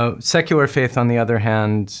 Secular faith, on the other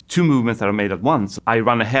hand... Two movements that are made at once. I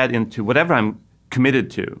run ahead into whatever I'm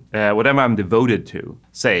committed to, whatever I'm devoted to.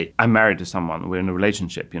 Say, I'm married to someone, we're in a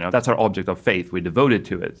relationship, that's our object of faith, we're devoted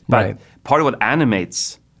to it. But part of what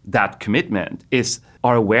animates that commitment is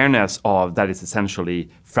our awareness of that it's essentially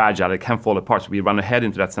fragile, it can fall apart. So we run ahead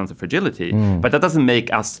into that sense of fragility. But that doesn't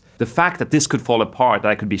make us, the fact that this could fall apart, that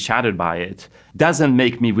I could be shattered by it, doesn't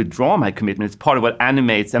make me withdraw my commitment. It's part of what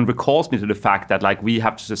animates and recalls me to the fact that we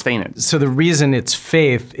have to sustain it. So the reason it's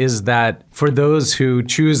faith is that for those who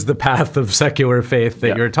choose the path of secular faith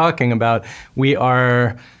that you're talking about, we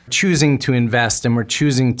are choosing to invest and we're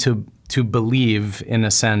choosing to believe, in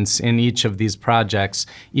a sense, in each of these projects,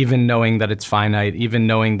 even knowing that it's finite, even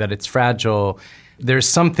knowing that it's fragile. There's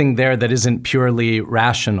something there that isn't purely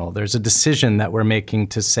rational. There's a decision that we're making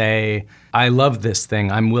to say, I love this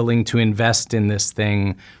thing, I'm willing to invest in this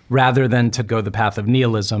thing, rather than to go the path of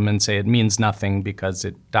nihilism and say it means nothing because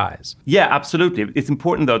it dies. Yeah, absolutely. It's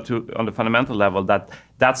important, though, on the fundamental level,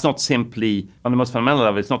 that's not simply, on the most fundamental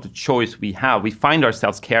level, it's not a choice we have. We find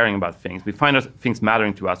ourselves caring about things. We find things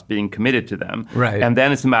mattering to us, being committed to them. Right. And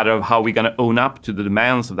then it's a matter of how we're going to own up to the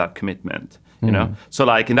demands of that commitment. So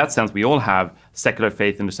in that sense, we all have secular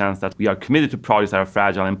faith in the sense that we are committed to projects that are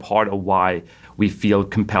fragile, and part of why we feel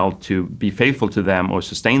compelled to be faithful to them or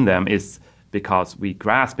sustain them is because we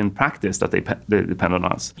grasp in practice that they depend on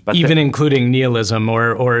us. But including nihilism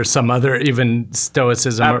or some other, even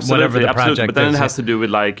stoicism or whatever the project But then is. It has to do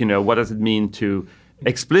with what does it mean to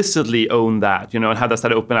explicitly own that, and how does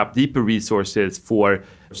that open up deeper resources for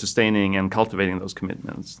sustaining and cultivating those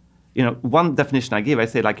commitments? One definition I give, I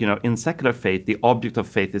say, in secular faith, the object of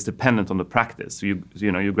faith is dependent on the practice. So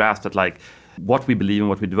you grasp that, what we believe and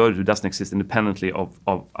what we devote to doesn't exist independently of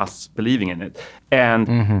us believing in it.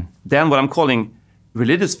 And then what I'm calling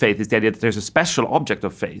religious faith is the idea that there's a special object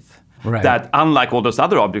of faith that, unlike all those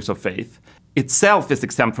other objects of faith, itself is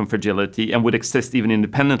exempt from fragility and would exist even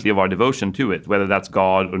independently of our devotion to it, whether that's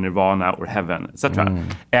God or nirvana or heaven, etc.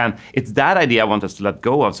 And it's that idea I want us to let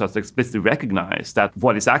go of, so as to explicitly recognize that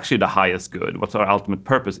what is actually the highest good, what's our ultimate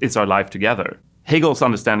purpose, is our life together. Hegel's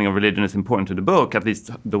understanding of religion is important to the book, at least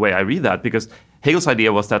the way I read that, because Hegel's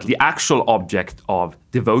idea was that the actual object of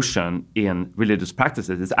devotion in religious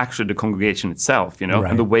practices is actually the congregation itself,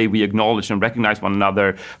 and the way we acknowledge and recognize one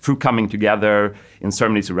another through coming together in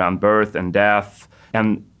ceremonies around birth and death,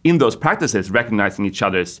 and in those practices, recognizing each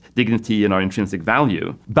other's dignity and our intrinsic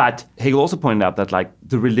value. But Hegel also pointed out that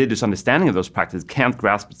the religious understanding of those practices can't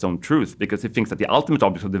grasp its own truth, because he thinks that the ultimate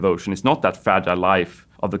object of devotion is not that fragile life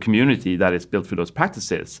of the community that is built through those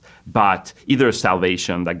practices, but either a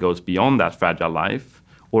salvation that goes beyond that fragile life,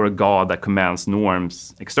 or a God that commands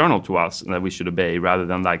norms external to us and that we should obey, rather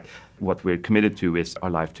than what we're committed to is our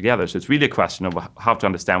life together. So it's really a question of how to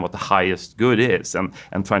understand what the highest good is, and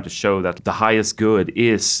trying to show that the highest good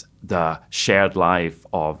is the shared life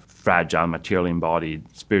of fragile, materially embodied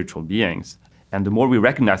spiritual beings. And the more we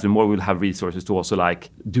recognize, the more we'll have resources to also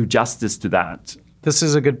do justice to that. This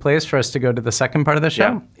is a good place for us to go to the second part of the show.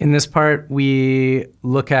 Yeah. In this part, we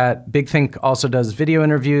look at, Big Think also does video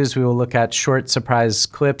interviews. We will look at short surprise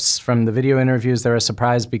clips from the video interviews. They're a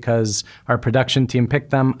surprise because our production team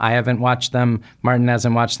picked them. I haven't watched them. Martin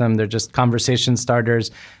hasn't watched them. They're just conversation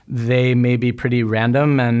starters. They may be pretty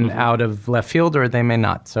random and out of left field, or they may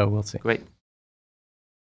not. So we'll see. Great.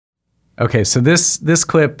 Okay, so this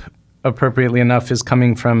clip, appropriately enough, is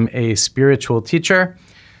coming from a spiritual teacher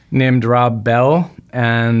named Rob Bell,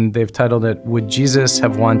 and they've titled it, Would Jesus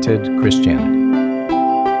Have Wanted Christianity?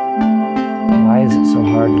 Why is it so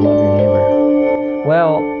hard to love your neighbor?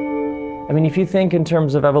 Well, if you think in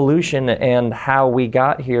terms of evolution and how we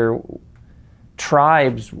got here,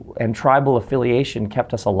 tribes and tribal affiliation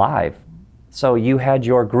kept us alive. So you had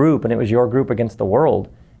your group, and it was your group against the world,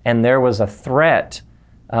 and there was a threat.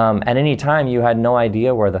 At any time, you had no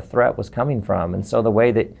idea where the threat was coming from. And so the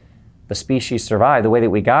way that the species survived, the way that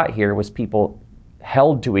we got here, was people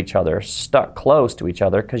held to each other, stuck close to each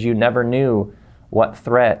other, because you never knew what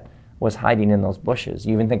threat was hiding in those bushes.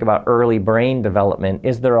 You even think about early brain development.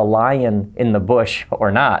 Is there a lion in the bush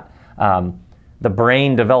or not? the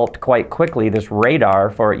brain developed quite quickly this radar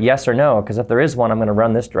for yes or no, because if there is one, I'm going to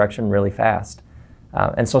run this direction really fast.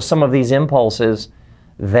 And so some of these impulses,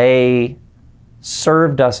 they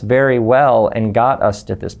served us very well and got us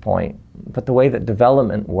to this point. But the way that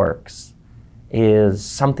development works is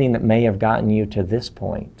something that may have gotten you to this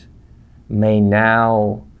point may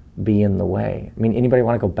now be in the way. I mean, anybody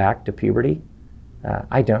want to go back to puberty?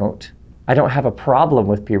 I don't. I don't have a problem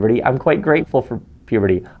with puberty. I'm quite grateful for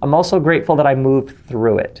puberty. I'm also grateful that I moved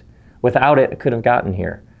through it. Without it, I couldn't have gotten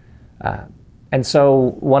here. And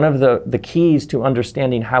so one of the keys to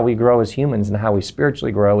understanding how we grow as humans and how we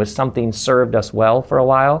spiritually grow is something served us well for a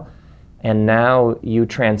while, and now you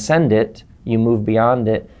transcend it, you move beyond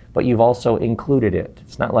it, but you've also included it.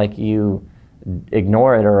 It's not like you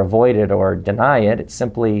ignore it or avoid it or deny it. It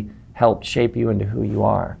simply helped shape you into who you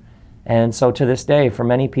are. And so to this day, for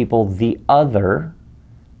many people, the other,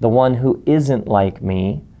 the one who isn't like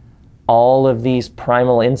me, all of these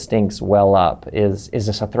primal instincts well up. Is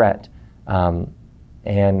this a threat?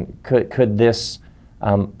 And could this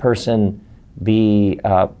person be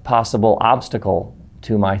a possible obstacle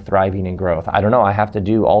to my thriving and growth? I don't know. I have to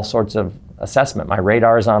do all sorts of assessment. My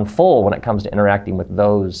radar is on full when it comes to interacting with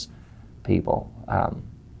those people.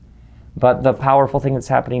 But the powerful thing that's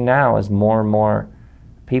happening now is more and more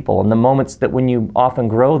people. And the moments that when you often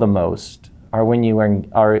grow the most are when you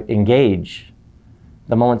are engaged.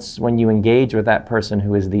 The moments when you engage with that person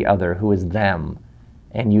who is the other, who is them,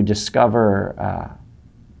 and you discover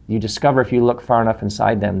if you look far enough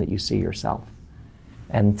inside them that you see yourself.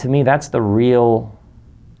 And to me, that's the real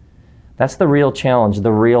challenge,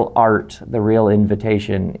 the real art, the real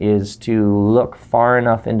invitation is to look far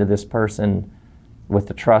enough into this person with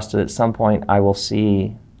the trust that at some point I will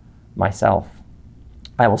see myself.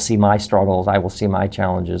 I will see my struggles, I will see my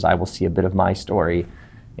challenges, I will see a bit of my story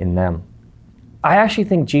in them. I actually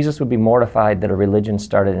think Jesus would be mortified that a religion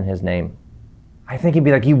started in his name. I think he'd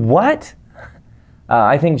be like, you what?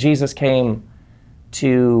 I think Jesus came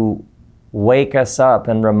to wake us up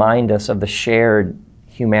and remind us of the shared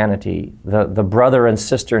humanity, the brother and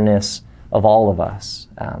sisterness of all of us.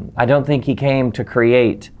 I don't think he came to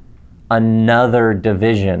create another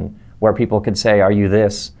division where people could say, are you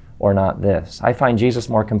this or not this? I find Jesus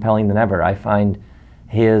more compelling than ever. I find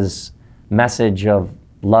his message of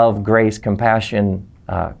love, grace, compassion,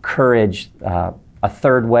 courage, a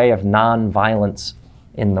third way of non-violence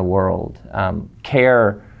in the world,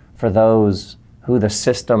 care for those who the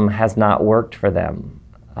system has not worked for them,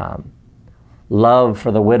 love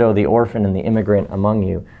for the widow, the orphan, and the immigrant among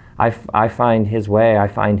you. I find his way, I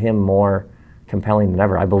find him more compelling than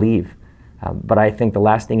ever, I believe. But I think the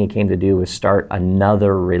last thing he came to do was start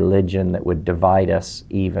another religion that would divide us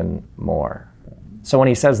even more. So when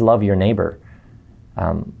he says, love your neighbor,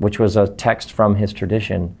 which was a text from his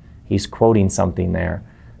tradition, he's quoting something there.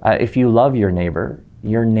 If you love your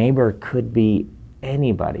neighbor could be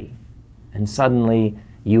anybody. And suddenly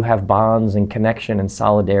you have bonds and connection and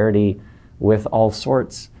solidarity with all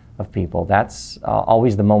sorts of people. That's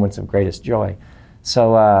always the moments of greatest joy.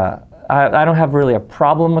 So I don't have really a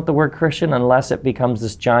problem with the word Christian unless it becomes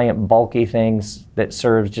this giant bulky thing that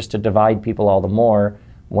serves just to divide people all the more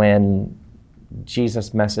when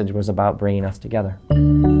Jesus' message was about bringing us together.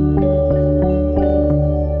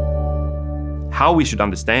 How we should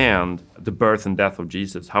understand the birth and death of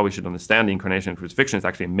Jesus, how we should understand the incarnation and crucifixion is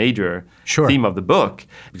actually a major theme of the book,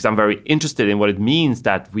 because I'm very interested in what it means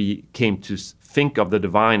that we came to think of the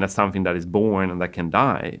divine as something that is born and that can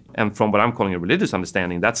die. And from what I'm calling a religious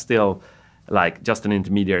understanding, that's still like just an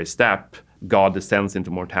intermediary step. God descends into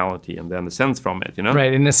mortality and then ascends from it, you know?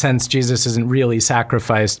 Right, in a sense, Jesus isn't really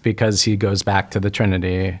sacrificed because he goes back to the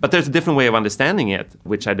Trinity. But there's a different way of understanding it,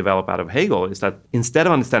 which I develop out of Hegel, is that instead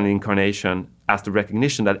of understanding the incarnation as the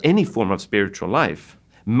recognition that any form of spiritual life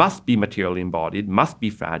must be materially embodied, must be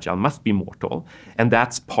fragile, must be mortal, and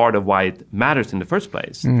that's part of why it matters in the first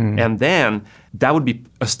place. And then that would be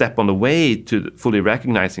a step on the way to fully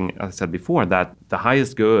recognizing, as I said before, that the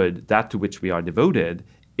highest good, that to which we are devoted,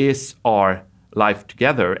 is our life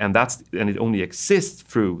together, and it only exists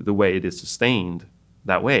through the way it is sustained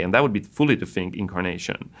that way. And that would be fully to think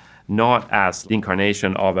incarnation, not as the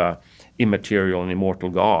incarnation of a immaterial and immortal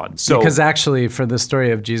God. Because actually, for the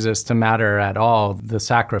story of Jesus to matter at all, the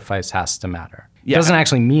sacrifice has to matter. It doesn't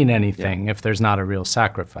actually mean anything if there's not a real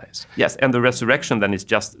sacrifice. Yes, and the resurrection then is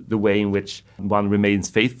just the way in which one remains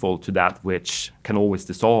faithful to that which can always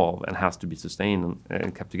dissolve and has to be sustained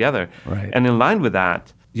and kept together. Right. And in line with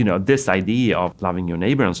that, this idea of loving your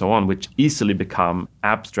neighbor and so on, which easily become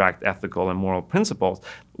abstract ethical and moral principles,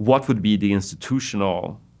 what would be the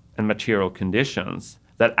institutional and material conditions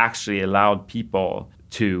that actually allowed people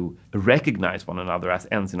to recognize one another as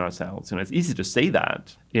ends in ourselves. It's easy to say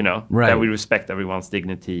that, Right. that we respect everyone's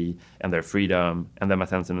dignity and their freedom and them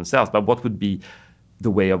as ends in themselves. But what would be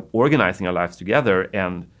the way of organizing our lives together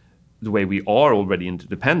and the way we are already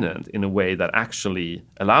interdependent in a way that actually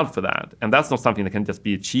allowed for that? And that's not something that can just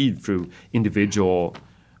be achieved through individual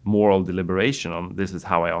moral deliberation on this is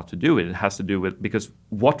how I ought to do it. It has to do with, because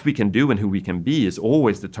what we can do and who we can be is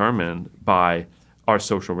always determined by our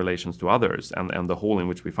social relations to others and the whole in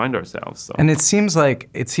which we find ourselves. So. And it seems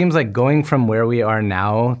like going from where we are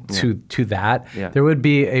now to that, there would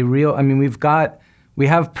be a real, I mean, we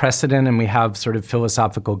have precedent and we have sort of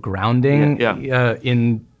philosophical grounding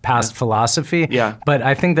in past philosophy, but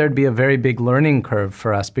I think there'd be a very big learning curve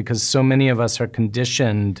for us because so many of us are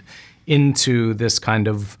conditioned into this kind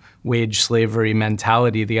of wage slavery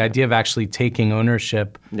mentality. The idea of actually taking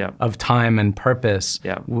ownership of time and purpose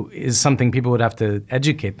is something people would have to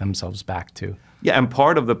educate themselves back to. Yeah, and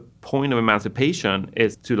part of the point of emancipation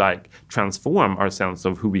is to transform our sense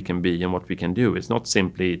of who we can be and what we can do. It's not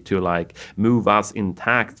simply to move us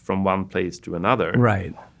intact from one place to another.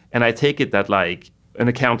 Right. And I take it that an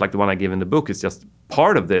account like the one I give in the book is just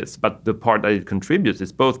part of this, but the part that it contributes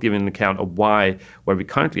is both giving an account of why where we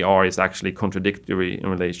currently are is actually contradictory in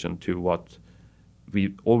relation to what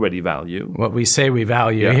we already value. What we say we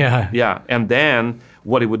value, Yeah, and then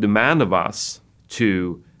what it would demand of us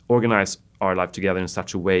to organize our life together in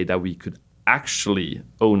such a way that we could actually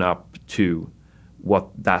own up to what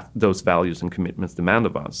those values and commitments demand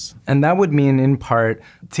of us. And that would mean, in part,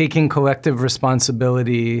 taking collective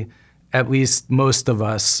responsibility, at least most of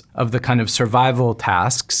us, of the kind of survival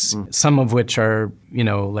tasks, some of which are,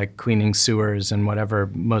 like cleaning sewers and whatever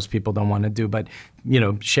most people don't want to do, but,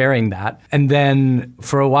 sharing that. And then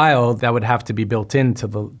for a while, that would have to be built into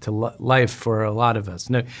life for a lot of us.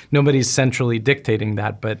 Nobody's centrally dictating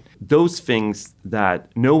that, but... Those things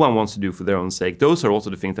that no one wants to do for their own sake, those are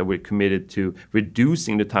also the things that we're committed to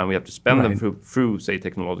reducing the time we have to spend them through, say,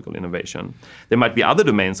 technological innovation. There might be other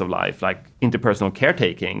domains of life, like interpersonal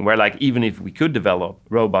caretaking, where even if we could develop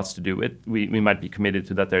robots to do it, we might be committed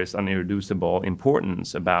to that there's an irreducible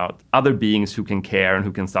importance about other beings who can care and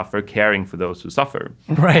who can suffer, caring for those who suffer.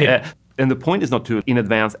 Right. And the point is not to, in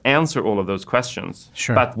advance, answer all of those questions,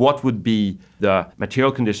 but what would be the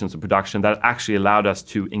material conditions of production that actually allowed us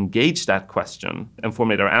to engage that question and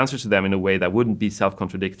formulate our answers to them in a way that wouldn't be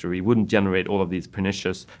self-contradictory, wouldn't generate all of these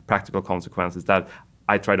pernicious practical consequences that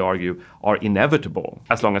I try to argue are inevitable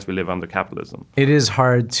as long as we live under capitalism. It is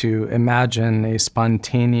hard to imagine a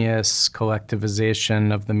spontaneous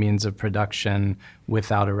collectivization of the means of production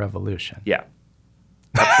without a revolution. Yeah.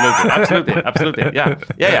 Absolutely.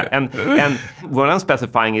 Yeah. And what I'm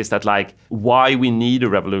specifying is that why we need a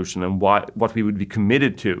revolution and what we would be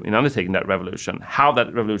committed to in undertaking that revolution. How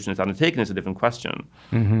that revolution is undertaken is a different question.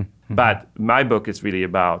 Mm-hmm. But my book is really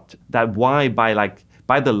about that why by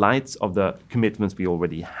the lights of the commitments we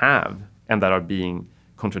already have and that are being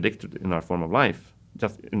contradicted in our form of life,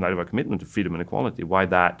 just in light of our commitment to freedom and equality, why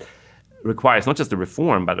that requires not just a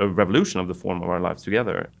reform, but a revolution of the form of our lives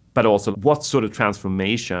together, but also what sort of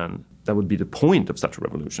transformation that would be the point of such a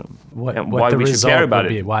revolution, and why we should care about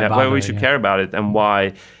it, why we should care about it, and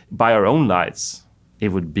why, by our own lights, it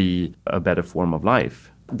would be a better form of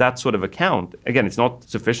life. That sort of account, again, it's not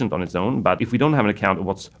sufficient on its own, but if we don't have an account of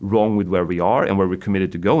what's wrong with where we are and where we're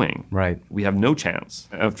committed to going, we have no chance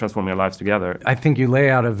of transforming our lives together. I think you lay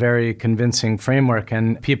out a very convincing framework,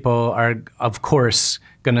 and people are, of course,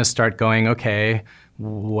 going to start going, okay,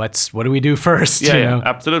 what do we do first?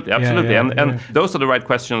 Absolutely. And those are the right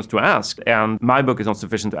questions to ask. And my book is not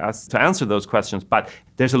sufficient to answer those questions, but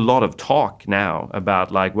there's a lot of talk now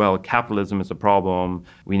about capitalism is a problem,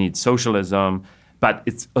 we need socialism. But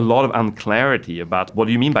it's a lot of unclarity about what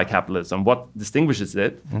do you mean by capitalism? What distinguishes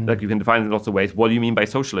it? You can define it in lots of ways. What do you mean by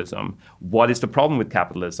socialism? What is the problem with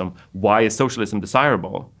capitalism? Why is socialism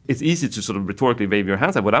desirable? It's easy to sort of rhetorically wave your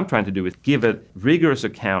hands at. What I'm trying to do is give a rigorous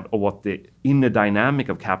account of what the inner dynamic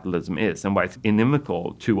of capitalism is and why it's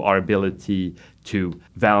inimical to our ability to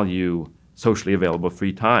value socially available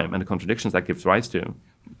free time and the contradictions that gives rise to.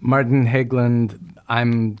 Martin Hägglund,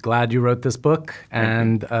 I'm glad you wrote this book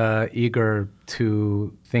and eager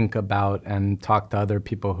to think about and talk to other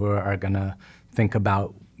people who are going to think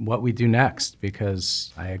about what we do next,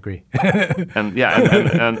 because I agree.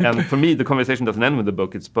 and for me, the conversation doesn't end with the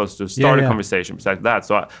book. It's supposed to start a conversation besides that.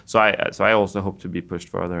 So I also hope to be pushed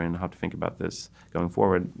further in how to think about this going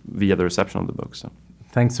forward via the reception of the book. So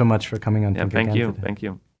thanks so much for coming on. Thank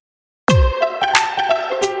you.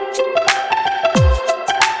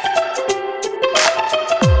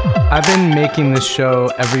 I've been making this show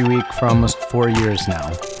every week for almost 4 years now.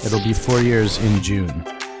 It'll be 4 years in June.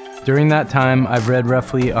 During that time, I've read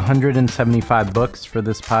roughly 175 books for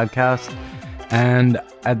this podcast, and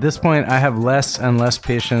at this point, I have less and less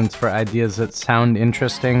patience for ideas that sound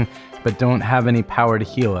interesting but don't have any power to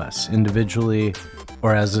heal us, individually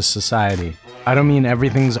or as a society. I don't mean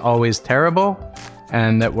everything's always terrible,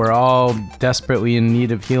 and that we're all desperately in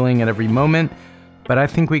need of healing at every moment, but I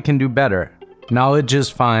think we can do better. Knowledge is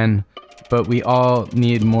fine, but we all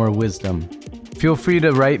need more wisdom. Feel free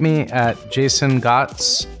to write me at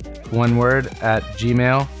jasongotts, one word,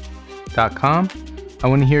 @gmail.com. I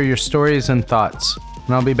want to hear your stories and thoughts.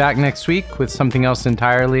 And I'll be back next week with something else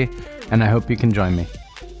entirely, and I hope you can join me.